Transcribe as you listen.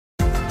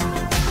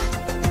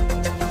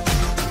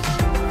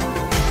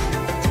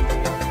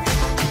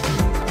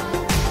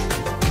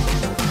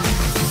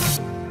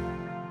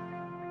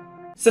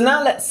So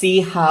now let's see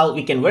how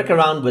we can work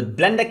around with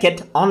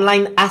Blenderkit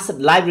online asset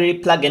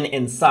library plugin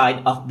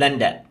inside of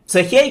Blender.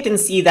 So here you can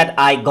see that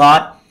I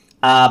got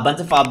a bunch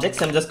of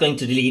objects. I'm just going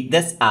to delete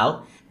this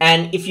out.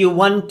 And if you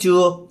want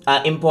to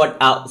import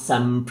out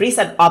some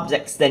preset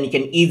objects, then you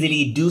can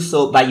easily do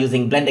so by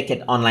using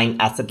Blenderkit online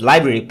asset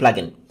library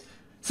plugin.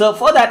 So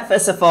for that,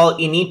 first of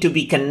all, you need to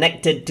be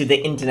connected to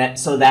the internet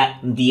so that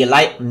the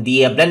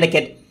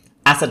Blenderkit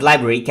asset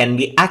library can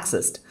be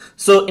accessed.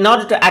 So in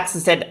order to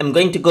access it, I'm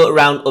going to go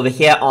around over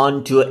here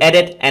on to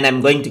edit, and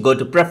I'm going to go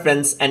to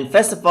preference. And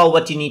first of all,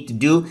 what you need to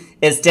do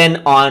is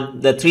turn on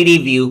the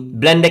 3D view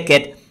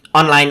Blenderkit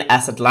online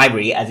asset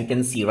library, as you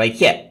can see right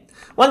here.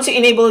 Once you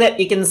enable it,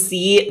 you can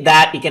see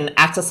that you can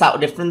access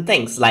out different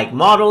things like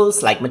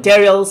models, like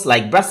materials,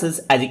 like brushes,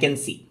 as you can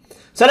see.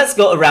 So let's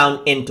go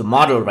around into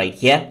model right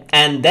here.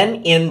 And then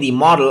in the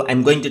model,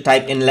 I'm going to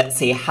type in, let's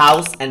say,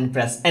 house, and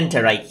press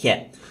enter right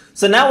here.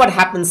 So now what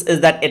happens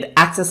is that it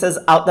accesses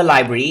out the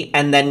library,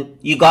 and then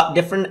you got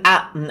different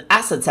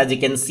assets, as you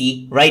can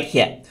see right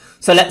here.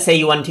 So let's say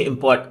you want to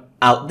import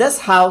out this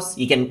house,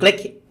 you can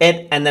click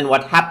it, and then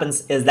what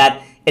happens is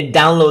that it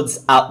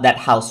downloads out that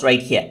house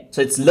right here.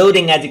 So it's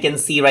loading, as you can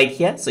see right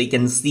here. So you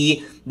can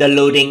see the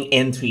loading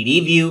in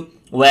 3D view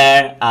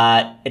where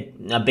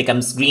it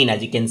becomes green,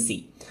 as you can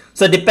see.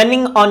 So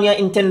depending on your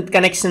internet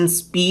connection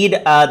speed,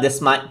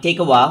 this might take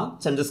a while.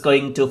 So I'm just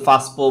going to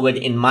fast forward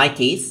in my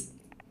case.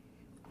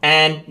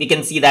 And you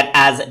can see that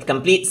as it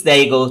completes, there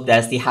you go,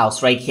 there's the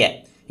house right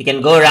here. You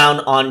can go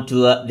around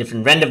onto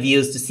different render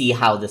views to see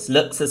how this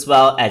looks as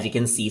well, as you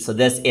can see. So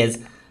this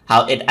is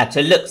how it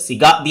actually looks. You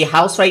got the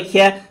house right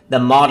here, the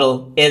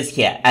model is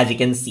here, as you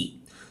can see.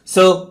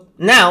 So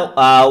now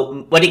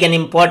what you can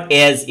import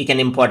is you can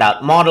import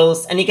out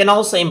models, and you can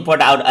also import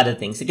out other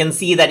things. You can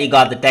see that you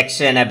got the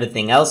texture and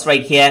everything else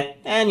right here,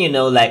 and you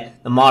know,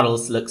 like the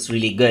models looks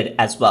really good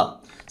as well.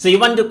 So you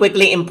want to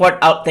quickly import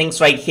out things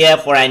right here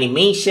for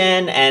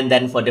animation, and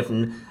then for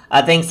different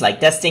things like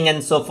testing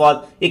and so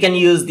forth, you can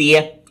use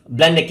the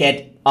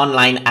Blenderkit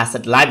online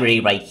asset library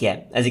right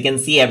here. As you can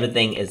see,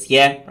 everything is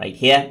here, right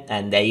here,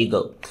 and there you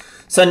go.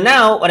 So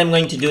now what I'm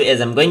going to do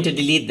is I'm going to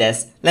delete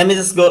this. Let me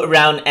just go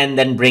around and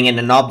then bring in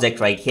an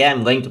object right here.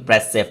 I'm going to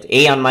press Shift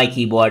A on my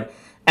keyboard,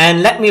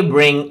 and let me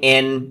bring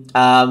in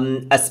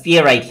a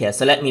sphere right here.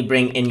 So let me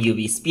bring in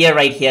UV sphere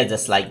right here,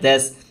 just like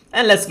this.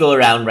 And let's go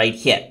around right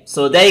here.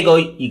 So there you go,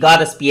 you got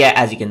a sphere,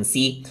 as you can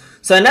see.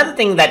 So another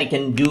thing that you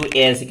can do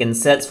is you can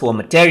search for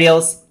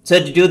materials.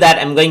 So to do that,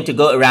 I'm going to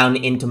go around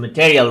into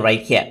material right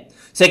here.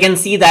 So you can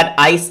see that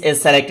ice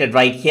is selected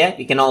right here.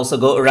 You can also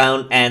go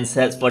around and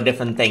search for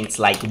different things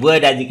like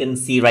wood, as you can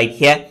see right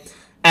here.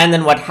 And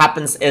then what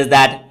happens is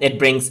that it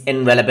brings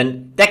in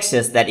relevant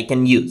textures that you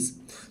can use.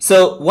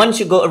 So once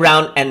you go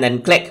around and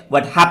then click,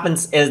 what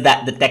happens is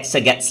that the texture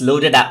gets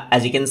loaded up,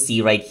 as you can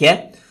see right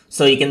here.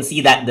 So you can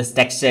see that this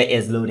texture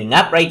is loading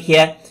up right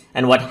here.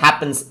 And what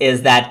happens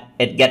is that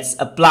it gets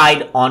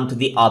applied onto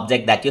the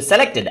object that you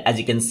selected, as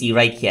you can see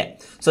right here.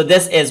 So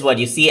this is what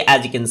you see,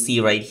 as you can see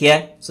right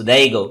here. So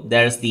there you go.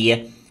 There's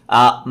the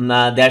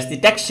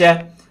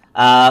texture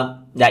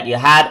that you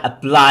had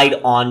applied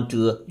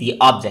onto the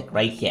object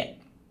right here.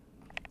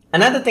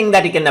 Another thing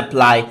that you can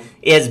apply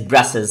is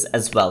brushes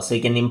as well. So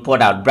you can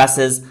import out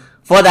brushes.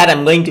 For that,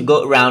 I'm going to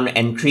go around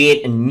and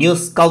create a new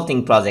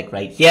sculpting project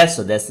right here.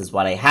 So this is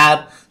what I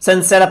have. So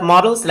instead of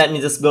models, let me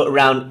just go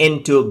around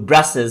into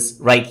brushes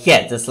right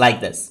here, just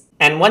like this.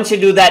 And once you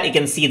do that, you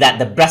can see that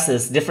the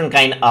brushes, different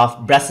kind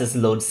of brushes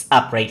loads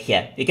up right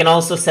here. You can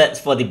also search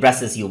for the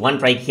brushes you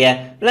want right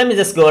here. Let me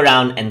just go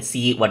around and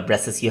see what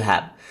brushes you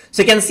have.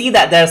 So you can see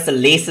that there's the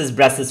laces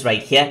brushes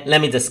right here. Let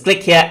me just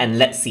click here and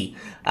let's see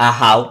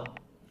how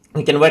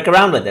we can work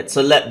around with it.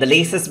 So the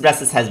laces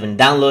brushes has been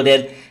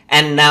downloaded,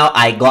 and now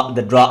I got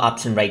the draw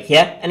option right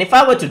here. And if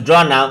I were to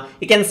draw now,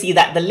 you can see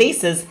that the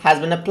laces has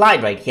been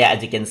applied right here,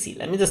 as you can see.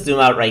 Let me just zoom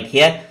out right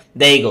here.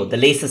 There you go. The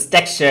laces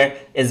texture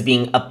is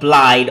being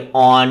applied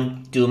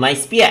on to my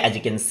sphere, as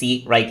you can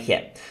see right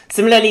here.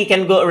 Similarly, you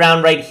can go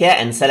around right here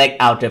and select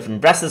out different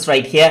brushes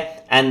right here,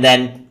 and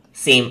then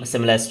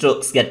similar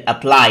strokes get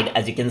applied,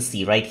 as you can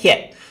see right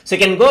here. So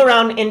you can go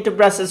around into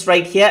brushes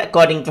right here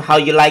according to how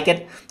you like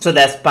it. So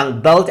there's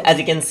punk belt, as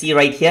you can see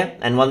right here.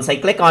 And once I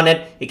click on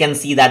it, you can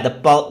see that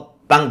the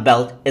punk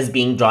belt is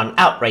being drawn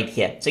out right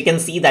here. So you can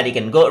see that you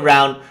can go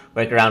around,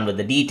 work around with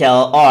the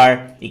detail,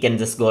 or you can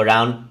just go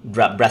around,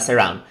 brush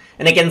around.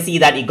 And you can see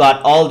that you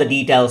got all the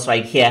details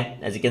right here,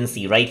 as you can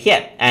see right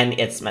here. And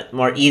it's much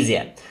more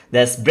easier.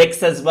 There's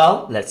bricks as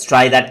well. Let's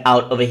try that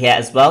out over here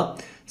as well.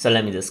 So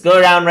let me just go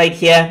around right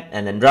here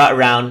and then draw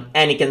around,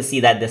 and you can see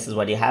that this is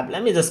what you have.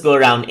 Let me just go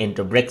around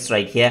into bricks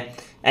right here,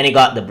 and you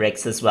got the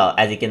bricks as well,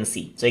 as you can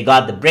see. So you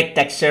got the brick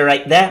texture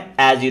right there.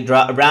 As you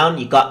draw around,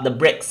 you got the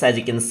bricks, as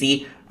you can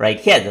see right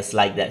here, just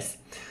like this.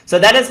 So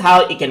that is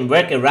how you can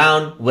work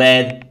around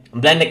with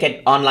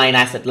Blenderkit online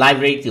asset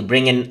library to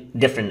bring in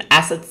different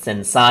assets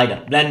inside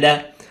of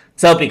Blender.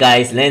 So hope you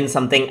guys learned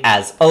something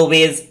as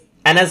always.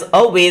 And as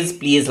always,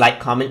 please like,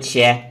 comment,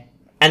 share,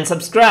 and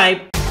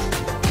subscribe.